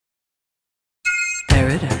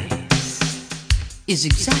Paradise is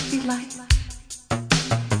exactly like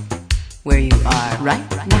where you are right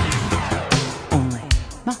now, only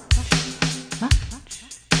much, much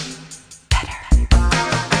better.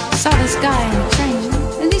 Saw this guy in a train,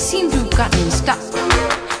 and he seemed to have gotten stuck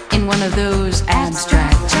in one of those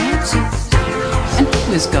abstract trances, and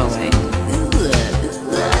he was going,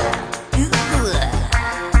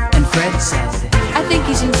 and Fred said, I think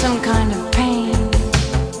he's in some kind of pain.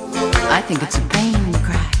 I think it's a pain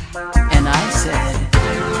cry. And I said,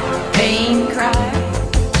 pain cry?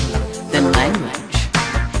 Then language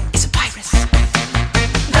is a virus.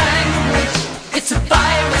 Language, it's a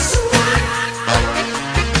virus.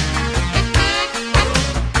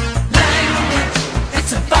 Language,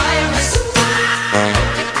 it's a virus.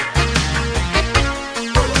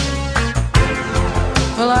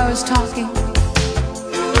 Well, I was talking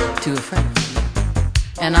to a friend,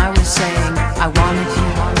 and I was saying I wanted you,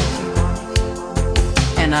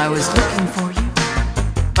 and I was looking for you,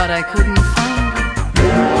 but I couldn't find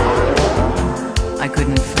you. I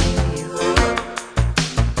couldn't find you.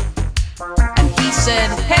 And he said,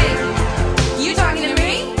 hey, you talking to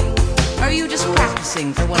me? Or are you just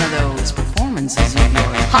practicing for one of those performances of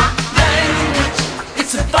yours? Hot language,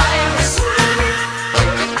 it's a virus.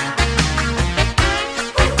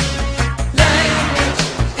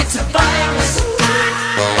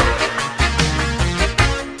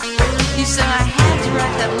 He said I had to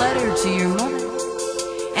write that letter to your mother,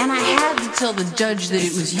 and I had to tell the judge that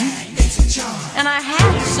it was you, and I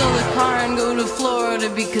had to sell the car and go to Florida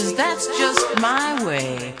because that's just my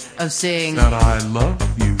way of saying that I love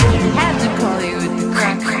you. Had to call you at the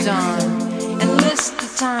crack of dawn and list the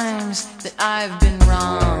times that I've been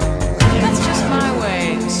wrong. That's just my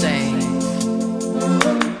way of saying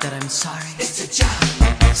that I'm sorry. It's a job.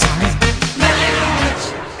 Sorry. Language,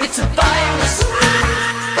 it's a virus.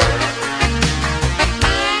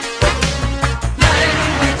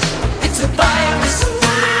 Language, it's a virus.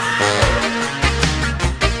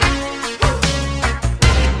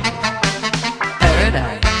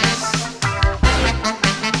 Paradise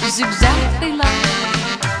is exactly like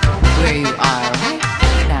where you are right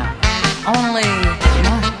now, only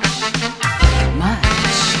much,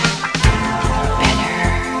 much better.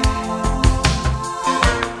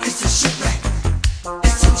 It's a shipwreck.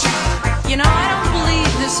 It's a job. You know, I don't believe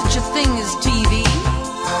there's such a thing as TV.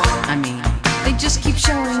 I mean, they just keep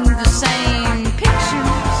showing you the same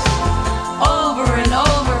pictures over and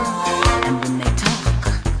over. And when they talk,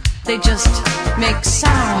 they just make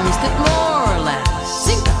sounds that more or less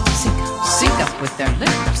sync up with their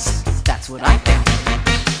lyrics. That's what I think.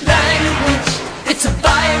 Language, it's a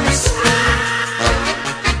virus.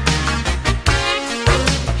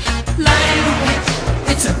 Language,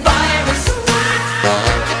 it's a virus.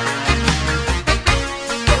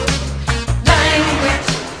 Language,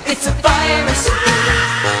 it's a virus.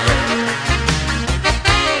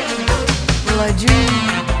 Well, I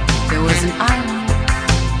dreamed there was an island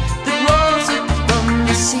that rose up from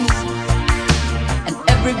the sea, and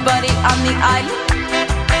everybody on the island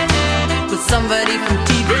was somebody from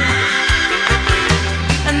TV.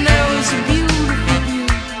 And there was a beautiful view,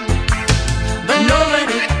 but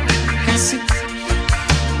nobody can see,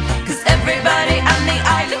 'cause everybody on the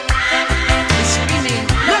island is screaming,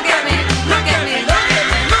 look at me, look at me, look at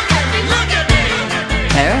me, look at me, look at me.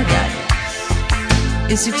 Paradise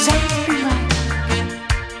is exactly like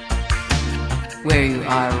where you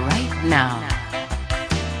are right now,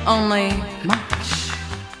 only much,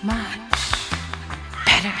 much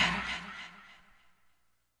better.